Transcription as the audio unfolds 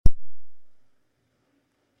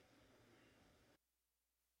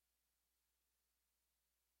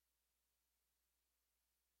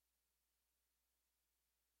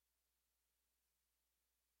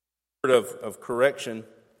Of correction.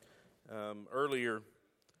 Earlier,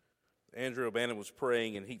 Andrew O'Bannon was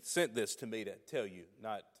praying, and he sent this to me to tell you.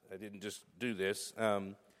 I didn't just do this.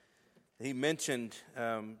 He mentioned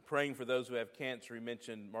praying for those who have cancer. He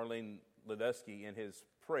mentioned Marlene Ledusky in his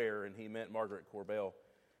prayer, and he meant Margaret Corbell.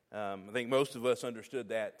 I think most of us understood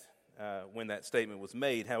that when that statement was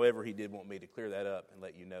made. However, he did want me to clear that up and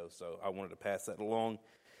let you know, so I wanted to pass that along.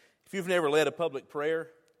 If you've never led a public prayer,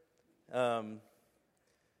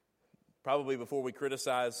 probably before we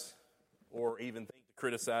criticize or even think to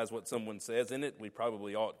criticize what someone says in it, we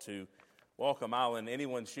probably ought to walk a mile in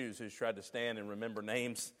anyone's shoes who's tried to stand and remember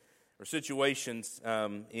names or situations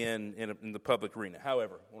in the public arena.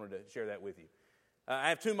 However, I wanted to share that with you. I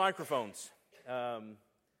have two microphones, a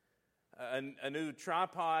new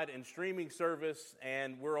tripod and streaming service,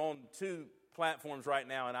 and we're on two platforms right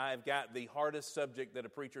now, and I've got the hardest subject that a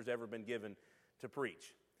preacher's ever been given to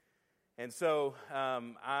preach. And so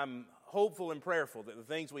I'm hopeful and prayerful that the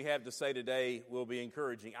things we have to say today will be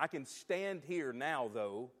encouraging. I can stand here now,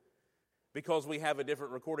 though, because we have a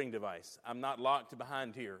different recording device. I'm not locked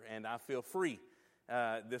behind here, and I feel free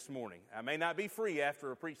this morning. I may not be free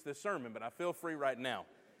after I preach this sermon, but I feel free right now.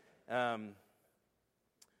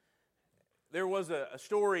 There was a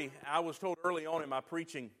story I was told early on in my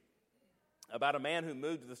preaching about a man who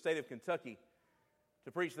moved to the state of Kentucky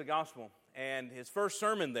to preach the gospel. And his first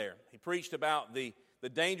sermon there, he preached about the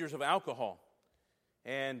dangers of alcohol.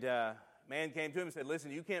 And a man came to him and said,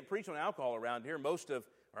 listen, you can't preach on alcohol around here. Most of,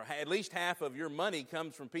 or at least half of your money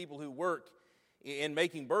comes from people who work in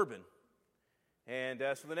making bourbon. And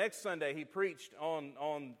so the next Sunday he preached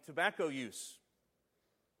on tobacco use.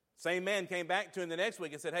 Same man came back to him the next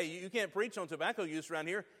week and said, hey, you can't preach on tobacco use around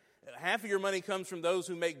here. Half of your money comes from those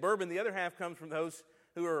who make bourbon. The other half comes from those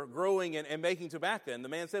who are growing and making tobacco. And the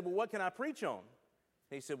man said, well, what can I preach on?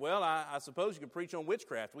 He said, well, I suppose you could preach on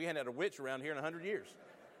witchcraft. We hadn't had a witch around here in 100 years.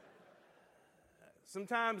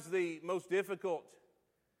 Sometimes the most difficult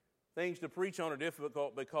things to preach on are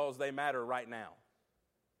difficult because they matter right now,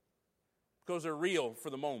 because they're real for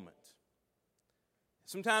the moment.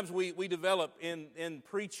 Sometimes we develop in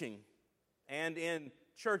preaching and in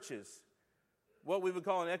churches what we would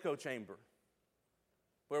call an echo chamber,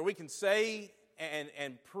 where we can say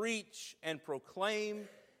and preach and proclaim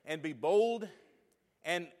and be bold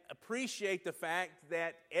and appreciate the fact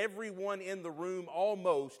that everyone in the room,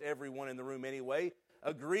 almost everyone in the room anyway,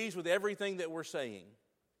 agrees with everything that we're saying.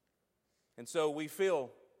 And so we feel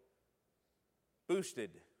boosted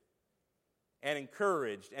and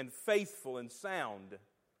encouraged and faithful and sound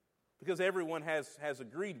because everyone has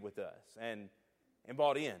agreed with us and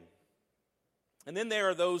bought in. And then there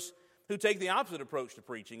are those who take the opposite approach to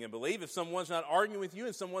preaching and believe if someone's not arguing with you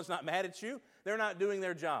and someone's not mad at you, they're not doing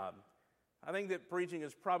their job. I think that preaching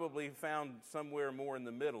is probably found somewhere more in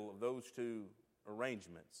the middle of those two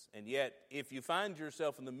arrangements. And yet, if you find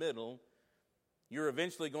yourself in the middle, you're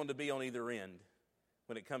eventually going to be on either end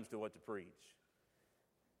when it comes to what to preach.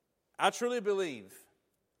 I truly believe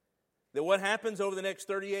that what happens over the next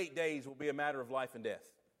 38 days will be a matter of life and death.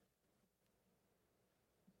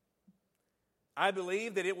 I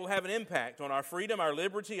believe that it will have an impact on our freedom, our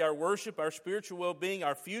liberty, our worship, our spiritual well-being,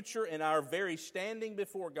 our future, and our very standing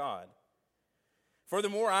before God.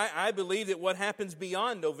 Furthermore, I believe that what happens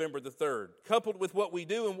beyond November the 3rd, coupled with what we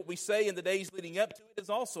do and what we say in the days leading up to it, is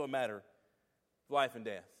also a matter of life and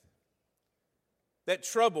death. That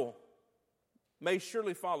trouble may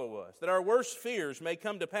surely follow us, that our worst fears may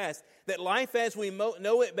come to pass, that life as we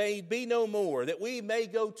know it may be no more, that we may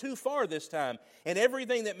go too far this time, and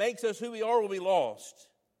everything that makes us who we are will be lost.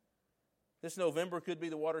 This November could be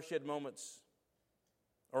the watershed moments,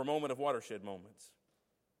 or a moment of watershed moments.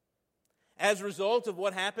 As a result of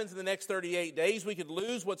what happens in the next 38 days, we could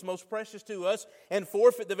lose what's most precious to us and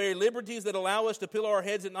forfeit the very liberties that allow us to pillow our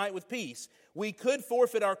heads at night with peace. We could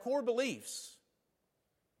forfeit our core beliefs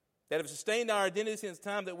that have sustained our identity since the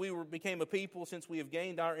time that we became a people, since we have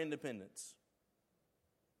gained our independence.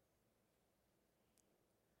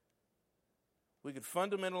 We could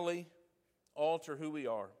fundamentally alter who we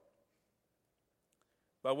are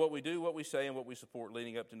by what we do, what we say, and what we support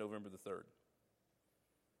leading up to November the 3rd.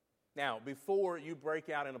 Now, before you break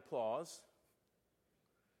out in applause,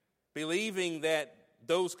 believing that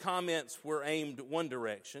those comments were aimed one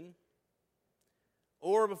direction,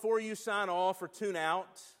 or before you sign off or tune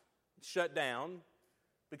out, shut down,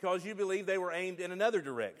 because you believe they were aimed in another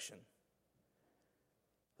direction,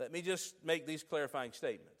 let me just make these clarifying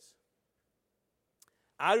statements.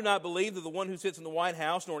 I do not believe that the one who sits in the White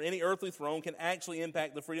House nor on any earthly throne can actually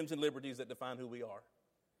impact the freedoms and liberties that define who we are.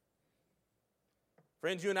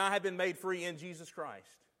 Friends, you and I have been made free in Jesus Christ.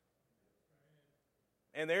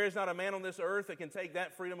 And there is not a man on this earth that can take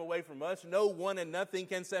that freedom away from us. No one and nothing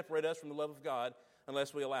can separate us from the love of God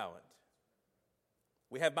unless we allow it.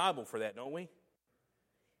 We have Bible for that, don't we?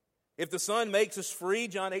 If the Son makes us free,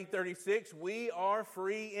 John 8:36, we are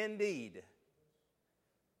free indeed.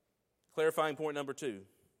 Clarifying point number 2.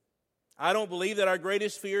 I don't believe that our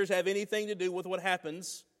greatest fears have anything to do with what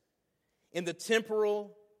happens in the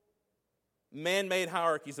temporal, man-made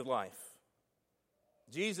hierarchies of life.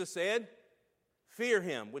 Jesus said, fear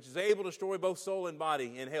him, which is able to destroy both soul and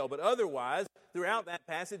body in hell. But otherwise, throughout that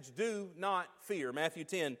passage, do not fear. Matthew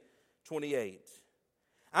 10:28.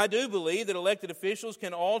 I do believe that elected officials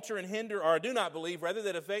can alter and hinder, or I do not believe, rather,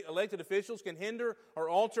 that elected officials can hinder or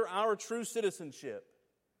alter our true citizenship.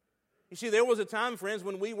 You see, there was a time, friends,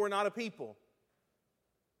 when we were not a people.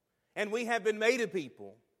 And we have been made a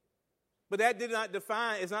people. But that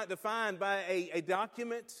is not defined by a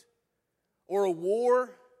document or a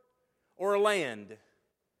war or a land.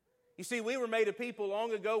 You see, we were made a people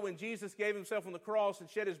long ago when Jesus gave himself on the cross and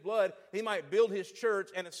shed his blood. He might build his church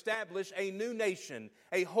and establish a new nation,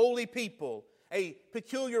 a holy people, a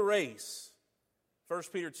peculiar race.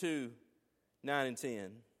 1 Peter 2:9 and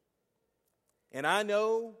 10. And I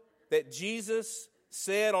know that Jesus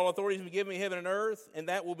said, all authority has been given me in heaven and earth, and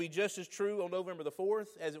that will be just as true on November the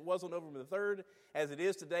 4th as it was on November the 3rd, as it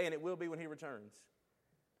is today, and it will be when he returns.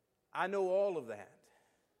 I know all of that.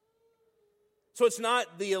 So it's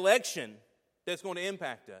not the election that's going to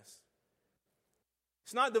impact us.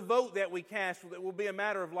 It's not the vote that we cast that will be a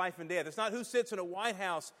matter of life and death. It's not who sits in a White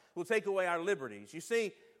House will take away our liberties. You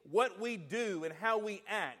see, what we do and how we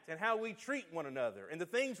act and how we treat one another and the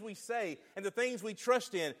things we say and the things we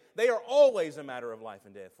trust in, they are always a matter of life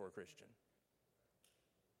and death for a Christian.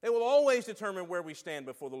 They will always determine where we stand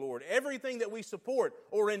before the Lord. Everything that we support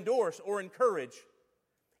or endorse or encourage,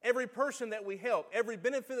 every person that we help, every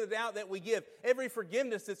benefit of the doubt that we give, every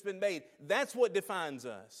forgiveness that's been made, that's what defines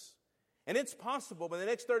us. And it's possible in the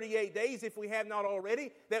next 38 days, if we have not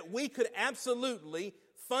already, that we could absolutely,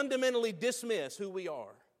 fundamentally dismiss who we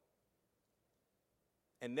are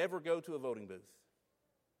and never go to a voting booth,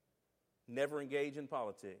 never engage in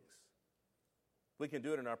politics. We can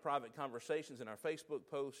do it in our private conversations, in our Facebook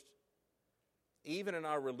posts, even in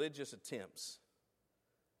our religious attempts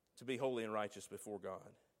to be holy and righteous before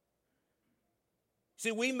God.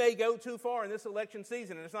 See, we may go too far in this election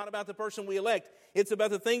season, and it's not about the person we elect. It's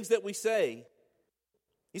about the things that we say.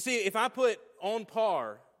 You see, if I put on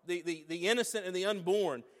par the innocent and the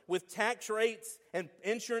unborn with tax rates and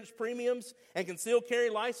insurance premiums and concealed carry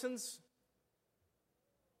license,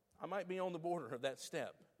 I might be on the border of that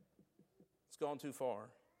step. It's gone too far.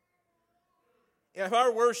 If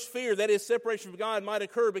our worst fear, that is separation from God, might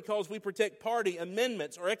occur because we protect party,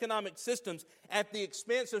 amendments, or economic systems at the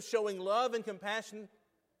expense of showing love and compassion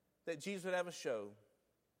that Jesus would have us show,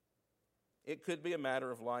 it could be a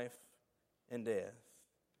matter of life and death.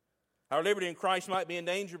 Our liberty in Christ might be in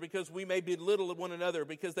danger because we may belittle one another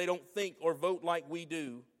because they don't think or vote like we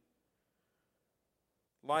do.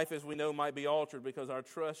 Life, as we know, might be altered because our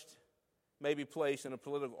trust may be placed in a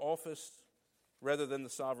political office rather than the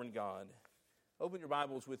sovereign God. Open your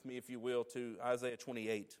Bibles with me, if you will, to Isaiah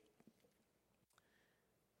 28.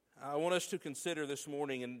 I want us to consider this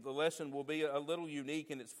morning, and the lesson will be a little unique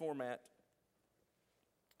in its format,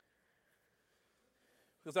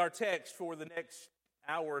 because our text for the next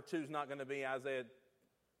hour or two is not going to be Isaiah.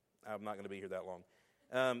 I'm not going to be here that long.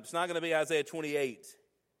 It's not going to be Isaiah 28.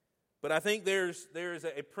 But I think there's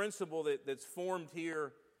a principle that's formed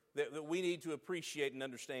here that we need to appreciate and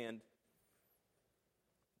understand.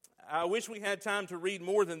 I wish we had time to read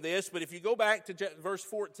more than this, but if you go back to verse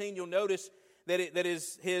 14, you'll notice that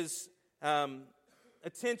his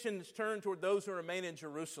attention is turned toward those who remain in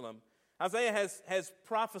Jerusalem. Isaiah has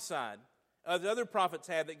prophesied, the other prophets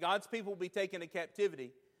have, that God's people will be taken to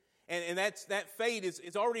captivity. And that fate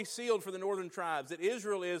is already sealed for the northern tribes, that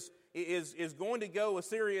Israel is going to go,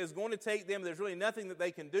 Assyria is going to take them, there's really nothing that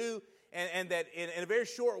they can do, and that in a very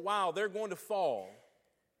short while they're going to fall.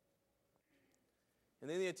 And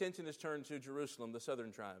then the attention is turned to Jerusalem, the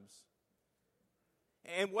southern tribes.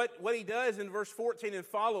 And what he does in verse 14 and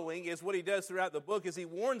following is what he does throughout the book, is he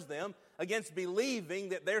warns them against believing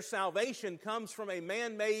that their salvation comes from a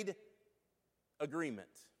man-made agreement.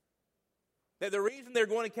 That the reason they're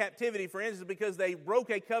going to captivity, friends, is because they broke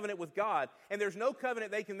a covenant with God. And there's no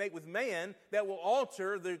covenant they can make with man that will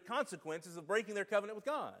alter the consequences of breaking their covenant with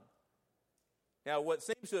God. Now, what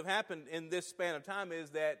seems to have happened in this span of time is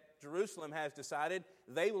that Jerusalem has decided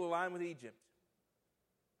they will align with Egypt.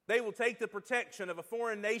 They will take the protection of a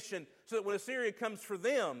foreign nation so that when Assyria comes for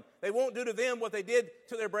them, they won't do to them what they did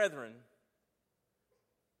to their brethren.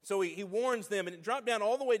 So he warns them, and it dropped down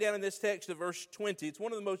all the way down in this text to verse 20. It's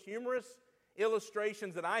one of the most humorous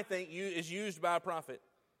illustrations that I think is used by a prophet.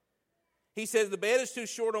 He says, the bed is too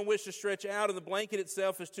short on which to stretch out, and the blanket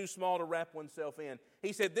itself is too small to wrap oneself in.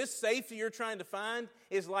 He said, this safety you're trying to find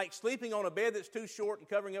is like sleeping on a bed that's too short and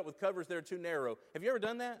covering up with covers that are too narrow. Have you ever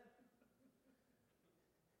done that?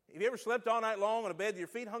 Have you ever slept all night long on a bed that your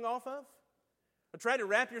feet hung off of? Or tried to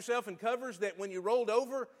wrap yourself in covers that when you rolled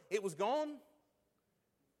over, it was gone?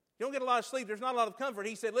 You don't get a lot of sleep. There's not a lot of comfort.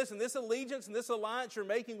 He said, listen, this allegiance and this alliance you're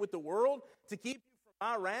making with the world to keep you from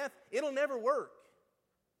my wrath, it'll never work.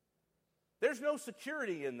 There's no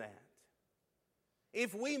security in that.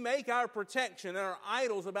 If we make our protection and our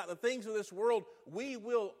idols about the things of this world, we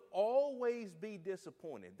will always be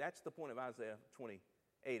disappointed. That's the point of Isaiah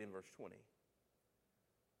 28 and verse 20.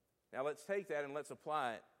 Now let's take that and let's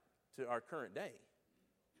apply it to our current day.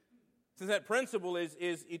 Since that principle is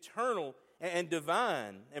eternal and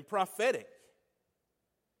divine and prophetic,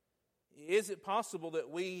 is it possible that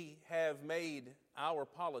we have made our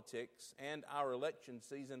politics and our election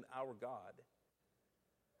season our God?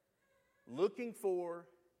 Looking for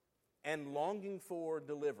and longing for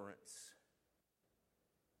deliverance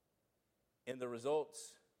in the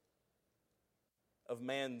results of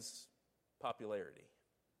man's popularity.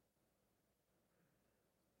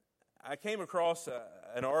 I came across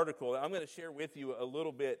an article. I'm going to share with you a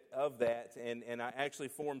little bit of that, and I actually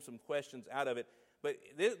formed some questions out of it. But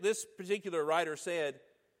this particular writer said,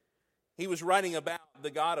 he was writing about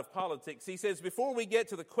the God of politics. He says, before we get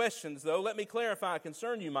to the questions, though, let me clarify a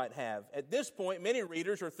concern you might have. At this point, many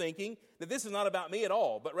readers are thinking that this is not about me at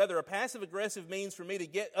all, but rather a passive-aggressive means for me to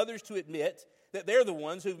get others to admit that they're the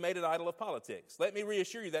ones who've made an idol of politics. Let me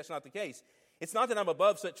reassure you that's not the case. It's not that I'm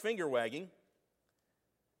above such finger-wagging,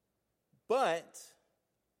 but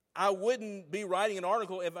I wouldn't be writing an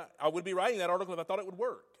article if I would be writing that article if I thought it would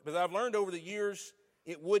work. Because I've learned over the years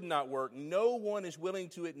it would not work. No one is willing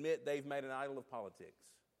to admit they've made an idol of politics.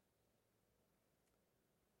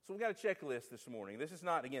 So we've got a checklist this morning.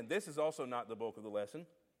 This is also not the bulk of the lesson.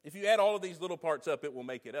 If you add all of these little parts up, it will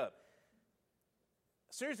make it up.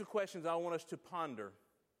 A series of questions I want us to ponder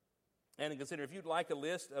and consider. If you'd like a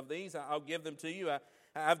list of these, I'll give them to you.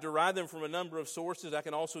 I've derived them from a number of sources. I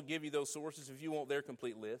can also give you those sources if you want their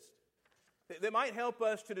complete list. That might help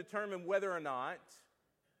us to determine whether or not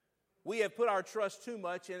we have put our trust too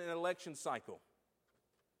much in an election cycle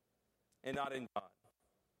and not in God.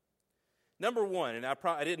 Number one, and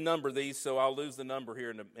I didn't number these, so I'll lose the number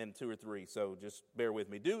here in two or three, so just bear with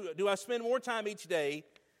me. Do I spend more time each day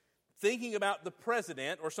thinking about the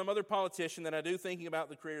president or some other politician than I do thinking about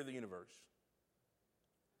the creator of the universe?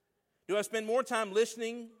 Do I spend more time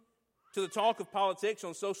listening to the talk of politics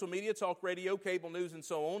on social media, talk radio, cable news, and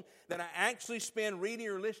so on, than I actually spend reading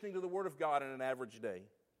or listening to the Word of God in an average day?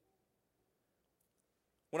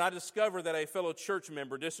 When I discover that a fellow church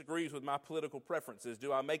member disagrees with my political preferences,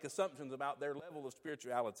 do I make assumptions about their level of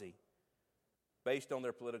spirituality based on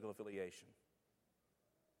their political affiliation?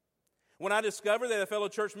 When I discover that a fellow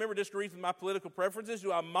church member disagrees with my political preferences,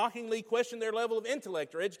 do I mockingly question their level of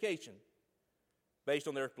intellect or education based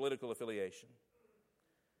on their political affiliation?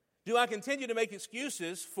 Do I continue to make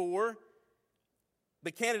excuses for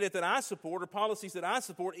the candidate that I support or policies that I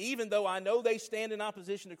support, even though I know they stand in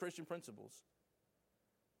opposition to Christian principles?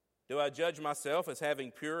 Do I judge myself as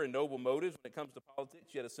having pure and noble motives when it comes to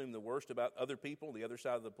politics, yet assume the worst about other people on the other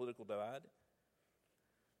side of the political divide?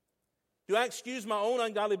 Do I excuse my own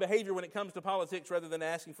ungodly behavior when it comes to politics rather than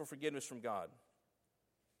asking for forgiveness from God?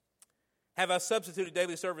 Have I substituted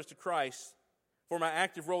daily service to Christ for my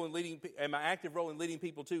active role in leading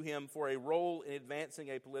people to Him for a role in advancing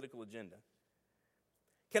a political agenda?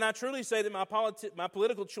 Can I truly say that my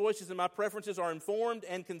political choices and my preferences are informed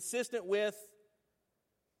and consistent with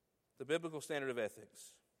the biblical standard of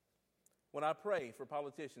ethics? When I pray for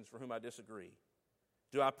politicians for whom I disagree,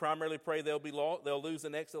 do I primarily pray they'll lose the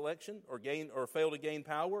next election or fail to gain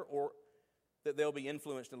power, or that they'll be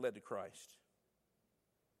influenced and led to Christ?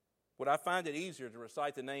 Would I find it easier to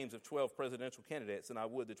recite the names of 12 presidential candidates than I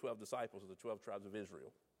would the 12 disciples of the 12 tribes of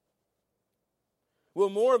Israel? Will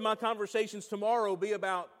more of my conversations tomorrow be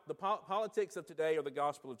about the politics of today or the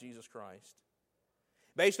gospel of Jesus Christ?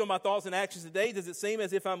 Based on my thoughts and actions today, does it seem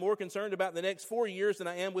as if I'm more concerned about the next 4 years than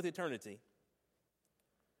I am with eternity?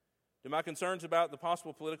 Do my concerns about the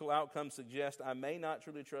possible political outcomes suggest I may not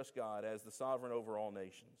truly trust God as the sovereign over all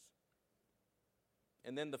nations?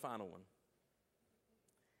 And then the final one.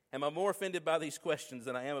 Am I more offended by these questions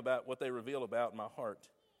than I am about what they reveal about my heart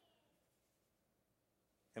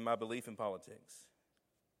and my belief in politics?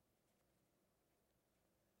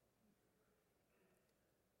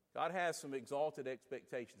 God has some exalted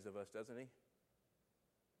expectations of us, doesn't He?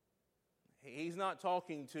 He's not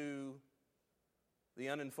talking to the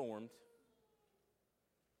uninformed,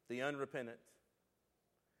 the unrepentant.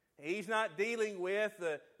 He's not dealing with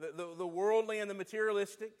the worldly and the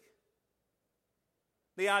materialistic,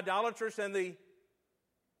 the idolatrous and the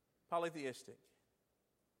polytheistic.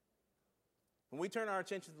 When we turn our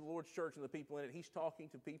attention to the Lord's church and the people in it, He's talking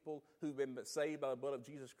to people who've been saved by the blood of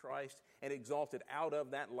Jesus Christ and exalted out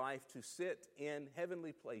of that life to sit in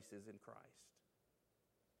heavenly places in Christ.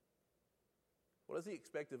 What does He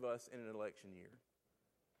expect of us in an election year?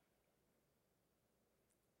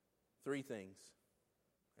 3 things.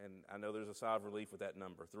 And I know there's a sigh of relief with that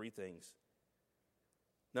number. 3 things.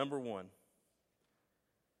 Number 1,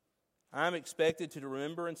 I'm expected to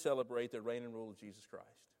remember and celebrate the reign and rule of Jesus Christ.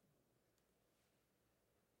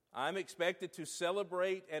 I'm expected to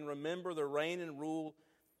celebrate and remember the reign and rule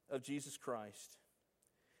of Jesus Christ.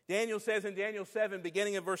 Daniel says in Daniel 7,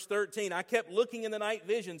 beginning in verse 13, I kept looking in the night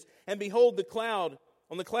visions, and behold,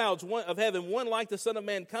 on the clouds of heaven, one like the Son of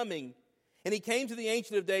Man coming. And he came to the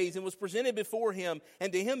Ancient of Days and was presented before him,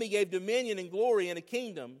 and to him he gave dominion and glory and a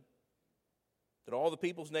kingdom, that all the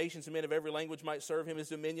peoples, nations, and men of every language might serve him. His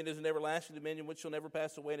dominion is an everlasting dominion which shall never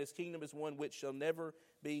pass away, and his kingdom is one which shall never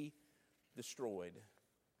be destroyed.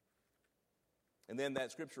 And then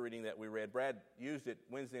that scripture reading that we read, Brad used it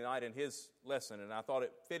Wednesday night in his lesson, and I thought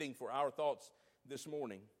it fitting for our thoughts this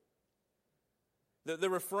morning. The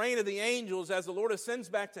refrain of the angels as the Lord ascends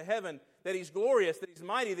back to heaven, that He's glorious, that He's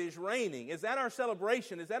mighty, that He's reigning. Is that our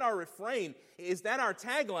celebration? Is that our refrain? Is that our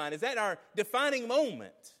tagline? Is that our defining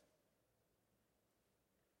moment?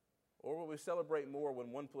 Or will we celebrate more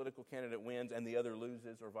when one political candidate wins and the other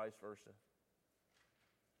loses, or vice versa?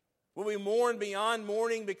 Will we mourn beyond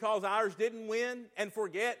mourning because ours didn't win and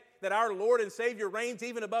forget that our Lord and Savior reigns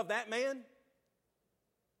even above that man?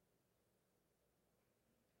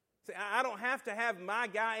 See, I don't have to have my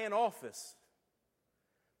guy in office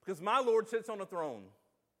because my Lord sits on the throne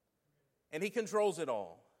and He controls it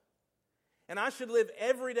all. And I should live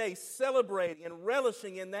every day celebrating and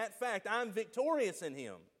relishing in that fact. I'm victorious in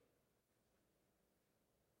Him.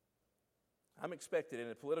 I'm expected in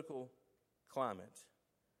a political climate,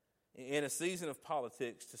 in a season of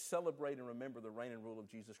politics, to celebrate and remember the reign and rule of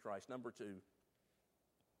Jesus Christ. Number 2,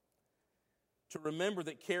 to remember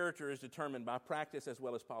that character is determined by practice as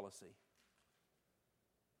well as policy.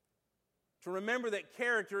 To remember that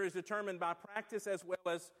character is determined by practice as well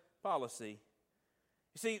as policy.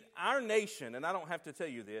 You see, our nation, and I don't have to tell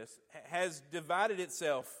you this, has divided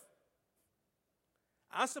itself,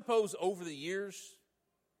 I suppose, over the years.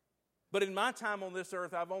 But in my time on this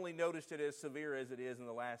earth, I've only noticed it as severe as it is in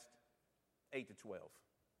the last 8 to 12.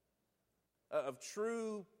 Of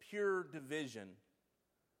true, pure division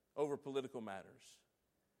over political matters.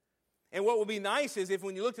 And what would be nice is if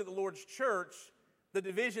when you looked at the Lord's church, the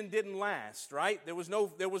division didn't last, right? There was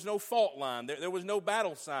no fault line. There was no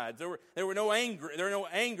battle sides. There were no anger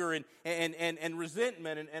and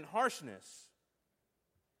resentment and harshness.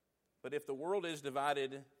 But if the world is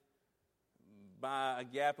divided by a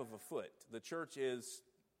gap of a foot, the church is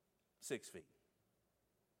 6 feet.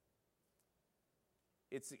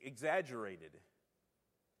 It's exaggerated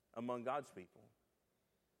among God's people,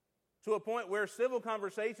 to a point where civil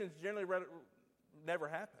conversations generally never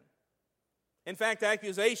happen. In fact,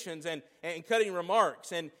 accusations and cutting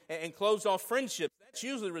remarks and closed-off friendships, that's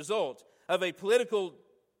usually the result of a political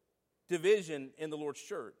division in the Lord's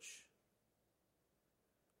church.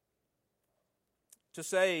 To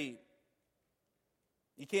say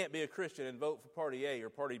you can't be a Christian and vote for party A or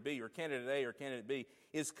party B or candidate A or candidate B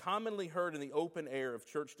is commonly heard in the open air of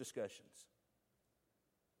church discussions.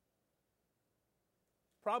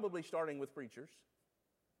 Probably starting with preachers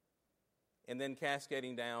and then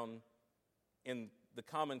cascading down in the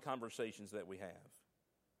common conversations that we have.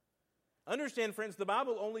 Understand, friends, the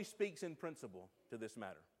Bible only speaks in principle to this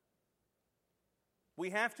matter.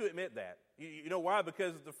 We have to admit that. You know why?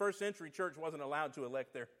 Because the first century church wasn't allowed to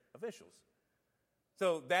elect their officials.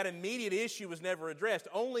 So that immediate issue was never addressed.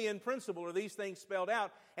 Only in principle are these things spelled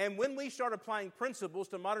out. And when we start applying principles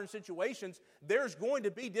to modern situations, there's going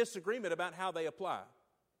to be disagreement about how they apply.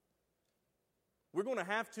 We're going to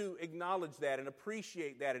have to acknowledge that and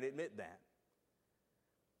appreciate that and admit that.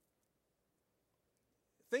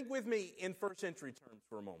 Think with me in first century terms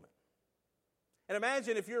for a moment. And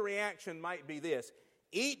imagine if your reaction might be this: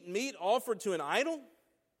 eat meat offered to an idol?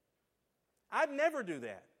 I'd never do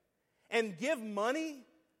that. And give money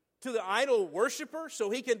to the idol worshiper so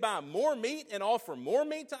he can buy more meat and offer more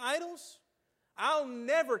meat to idols? I'll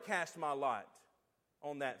never cast my lot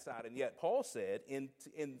on that side. And yet Paul said in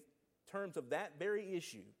terms of that very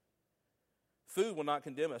issue Food will not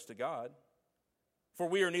condemn us to God. For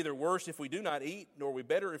we are neither worse if we do not eat, nor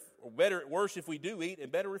worse if we do eat,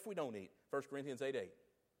 and better if we don't eat. 1 Corinthians 8:8.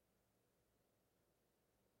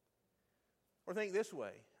 Or think this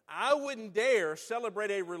way. I wouldn't dare celebrate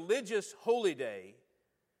a religious holy day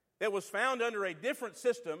that was found under a different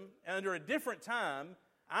system, under a different time.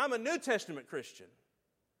 I'm a New Testament Christian.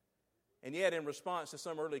 And yet, in response to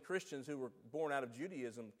some early Christians who were born out of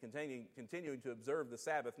Judaism, continuing to observe the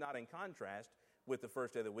Sabbath, not in contrast with the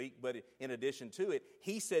first day of the week, but in addition to it,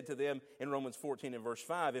 he said to them in Romans 14 and verse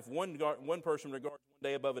 5, if one person regards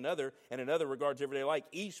one day above another, and another regards every day alike,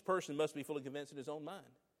 each person must be fully convinced in his own mind.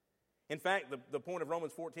 In fact, the point of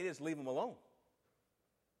Romans 14 is leave them alone.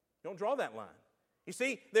 Don't draw that line. You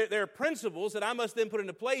see, there are principles that I must then put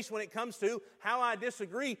into place when it comes to how I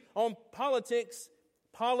disagree on politics,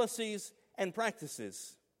 policies, and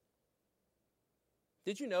practices.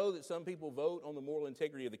 Did you know that some people vote on the moral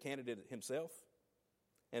integrity of the candidate himself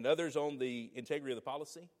and others on the integrity of the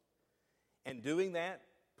policy? And doing that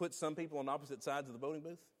puts some people on opposite sides of the voting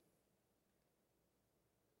booth?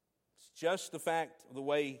 It's just the fact of the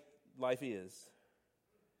way life is.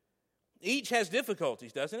 Each has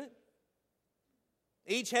difficulties, doesn't it?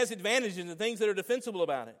 Each has advantages and things that are defensible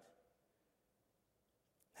about it.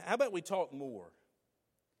 How about we talk more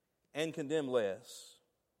and condemn less?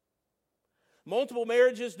 Multiple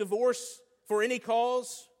marriages, divorce for any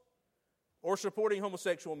cause, or supporting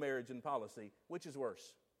homosexual marriage and policy, which is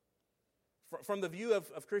worse? From the view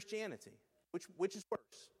of Christianity, which is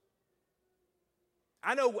worse?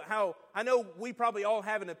 I know we probably all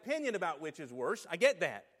have an opinion about which is worse. I get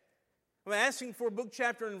that. I'm asking for a book,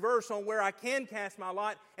 chapter, and verse on where I can cast my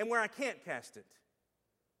lot and where I can't cast it.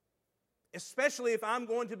 Especially if I'm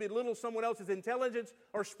going to belittle someone else's intelligence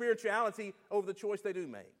or spirituality over the choice they do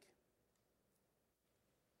make.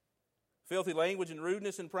 Filthy language and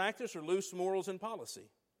rudeness in practice, or loose morals and policy?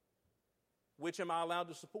 Which am I allowed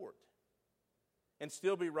to support and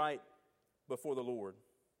still be right before the Lord?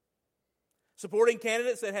 Supporting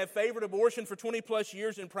candidates that have favored abortion for 20 plus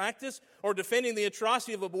years in practice, or defending the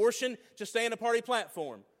atrocity of abortion to stay on a party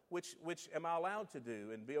platform? Which am I allowed to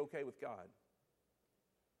do and be okay with God?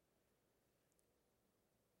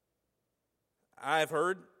 I have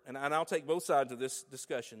heard, and I'll take both sides of this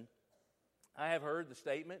discussion, I have heard the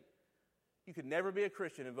statement, you could never be a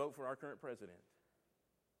Christian and vote for our current president.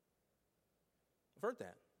 I've heard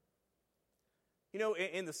that. You know,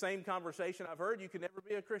 in the same conversation I've heard, you could never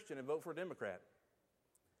be a Christian and vote for a Democrat.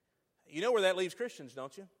 You know where that leaves Christians,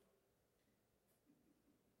 don't you?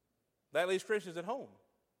 That leaves Christians at home.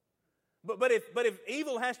 But if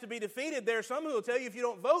evil has to be defeated, there are some who will tell you if you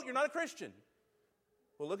don't vote, you're not a Christian.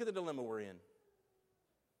 Well, look at the dilemma we're in.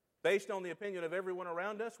 Based on the opinion of everyone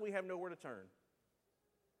around us, we have nowhere to turn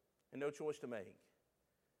and no choice to make.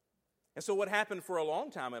 And so what happened for a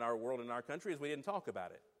long time in our world and our country is we didn't talk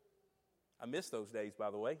about it. I miss those days, by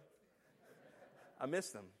the way. I miss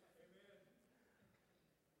them.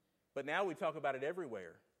 But now we talk about it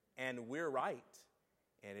everywhere, and we're right,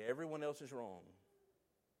 and everyone else is wrong.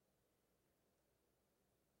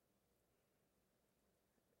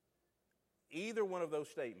 Either one of those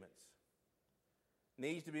statements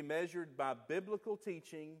needs to be measured by biblical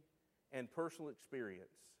teaching and personal experience.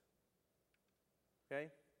 Okay?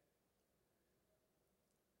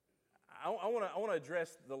 I want to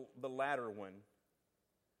address the latter one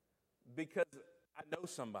because I know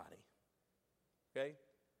somebody. Okay?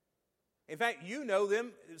 In fact, you know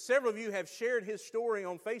them. Several of you have shared his story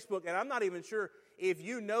on Facebook, and I'm not even sure if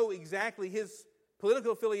you know exactly his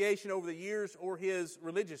political affiliation over the years or his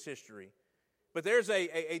religious history. But there's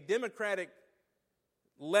a Democratic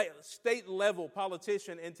state-level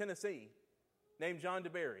politician in Tennessee named John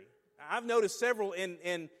DeBerry. I've noticed several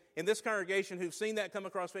in this congregation who've seen that come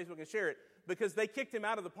across Facebook and share it because they kicked him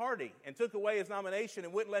out of the party and took away his nomination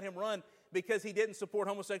and wouldn't let him run because he didn't support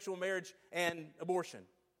homosexual marriage and abortion.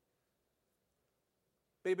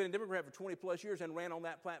 But he'd been a Democrat for 20 plus years and ran on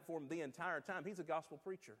that platform the entire time. He's a gospel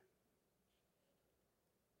preacher.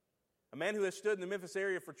 A man who has stood in the Memphis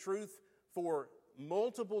area for truth for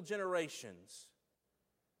multiple generations.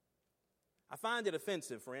 I find it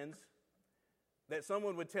offensive, friends, that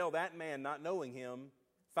someone would tell that man, not knowing him,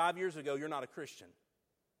 5 years ago, you're not a Christian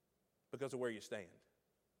because of where you stand.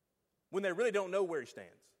 When they really don't know where he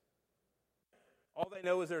stands. All they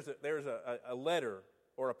know is there's a letter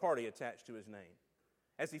or a party attached to his name.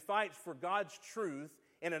 As he fights for God's truth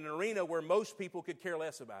in an arena where most people could care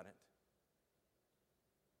less about it.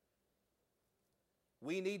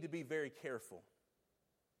 We need to be very careful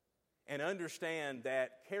and understand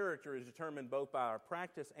that character is determined both by our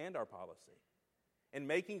practice and our policy. And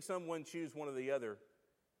making someone choose one or the other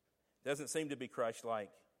Doesn't seem to be Christ-like.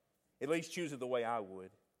 At least choose it the way I would.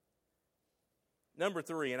 Number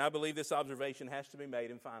 3, and I believe this observation has to be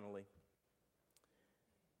made, and finally,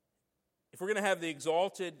 if we're going to have the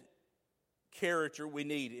exalted character we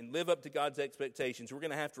need and live up to God's expectations, we're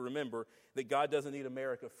going to have to remember that God doesn't need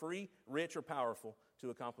America free, rich, or powerful to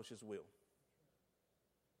accomplish His will.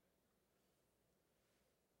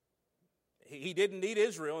 He didn't need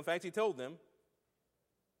Israel. In fact, He told them,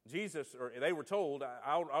 they were told,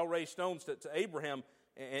 I'll raise stones to Abraham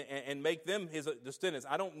and make them his descendants.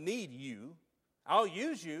 I don't need you. I'll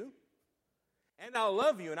use you, and I'll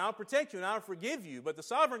love you, and I'll protect you, and I'll forgive you. But the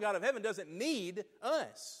sovereign God of heaven doesn't need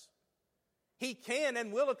us. He can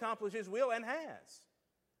and will accomplish His will and has.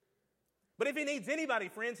 But if He needs anybody,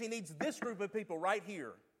 friends, He needs this group of people right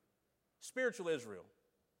here. Spiritual Israel,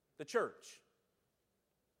 the church.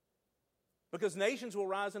 Because nations will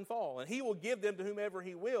rise and fall, and He will give them to whomever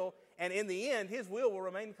He will, and in the end, His will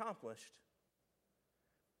remain accomplished.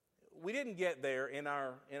 We didn't get there in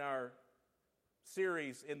our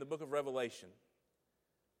series in the book of Revelation.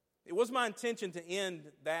 It was my intention to end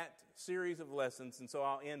that series of lessons, and so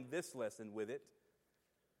I'll end this lesson with it.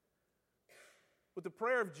 With the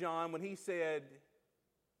prayer of John when he said,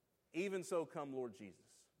 "Even so come, Lord Jesus."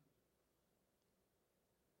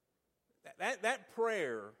 That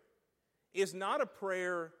prayer is not a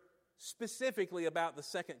prayer specifically about the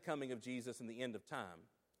second coming of Jesus and the end of time.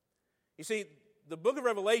 You see, the book of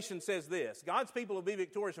Revelation says this: God's people will be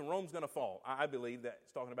victorious and Rome's going to fall. I believe that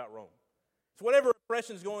it's talking about Rome. It's whatever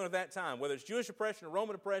oppression is going on at that time, whether it's Jewish oppression or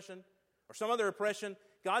Roman oppression or some other oppression,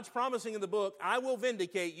 God's promising in the book, I will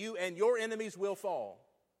vindicate you and your enemies will fall.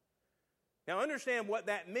 Now understand what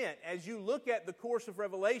that meant. As you look at the course of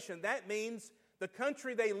Revelation, that means the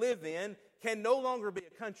country they live in can no longer be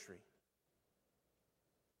a country.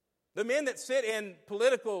 The men that sit in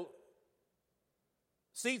political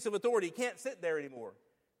seats of authority can't sit there anymore.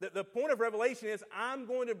 The point of Revelation is, I'm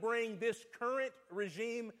going to bring this current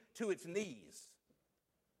regime to its knees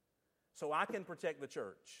so I can protect the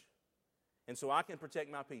church and so I can protect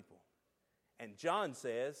my people. And John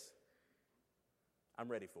says, I'm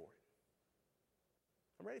ready for it.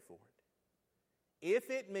 I'm ready for it. If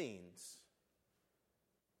it means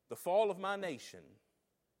the fall of my nation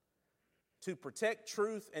to protect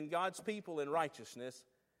truth and God's people in righteousness,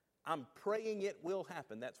 I'm praying it will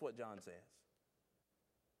happen. That's what John says.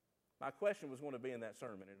 My question was going to be in that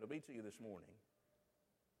sermon, and it'll be to you this morning.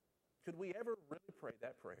 Could we ever really pray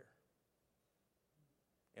that prayer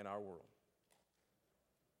in our world?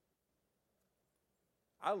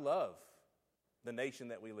 I love the nation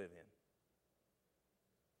that we live in.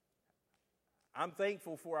 I'm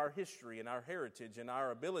thankful for our history and our heritage and our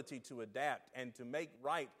ability to adapt and to make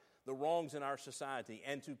right the wrongs in our society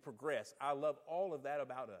and to progress. I love all of that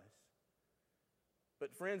about us.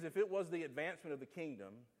 But friends, if it was the advancement of the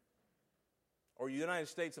kingdom or United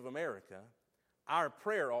States of America, our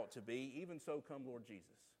prayer ought to be, even so come Lord Jesus,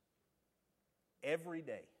 every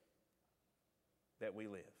day that we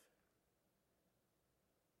live.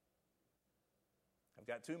 I've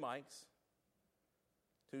got 2 mics,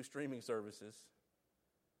 2 streaming services,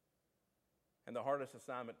 and the hardest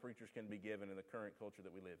assignment preachers can be given in the current culture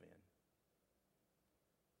that we live in.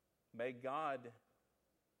 May God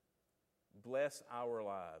bless our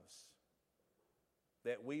lives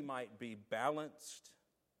that we might be balanced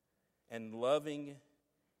and loving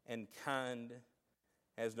and kind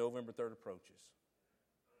as November 3rd approaches.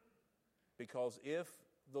 Because if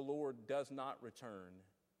the Lord does not return,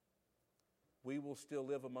 we will still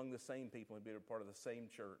live among the same people and be a part of the same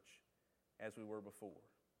church as we were before.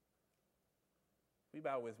 Will you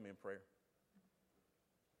bow with me in prayer?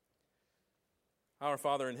 Our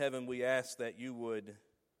Father in heaven, we ask that you would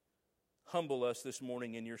humble us this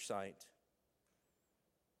morning in your sight,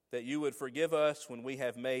 that you would forgive us when we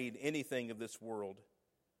have made anything of this world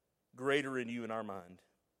greater in you in our mind.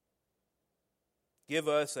 Give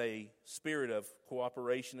us a spirit of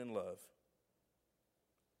cooperation and love.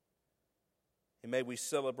 And may we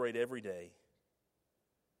celebrate every day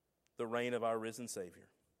the reign of our risen Savior.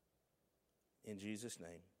 In Jesus'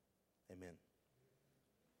 name, amen.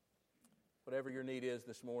 Whatever your need is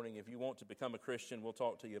this morning, if you want to become a Christian, we'll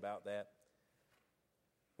talk to you about that.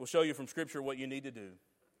 We'll show you from Scripture what you need to do.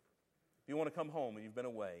 If you want to come home and you've been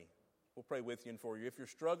away, we'll pray with you and for you. If you're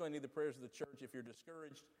struggling, need the prayers of the church. If you're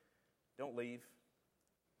discouraged, don't leave,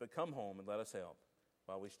 but come home and let us help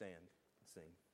while we stand and sing.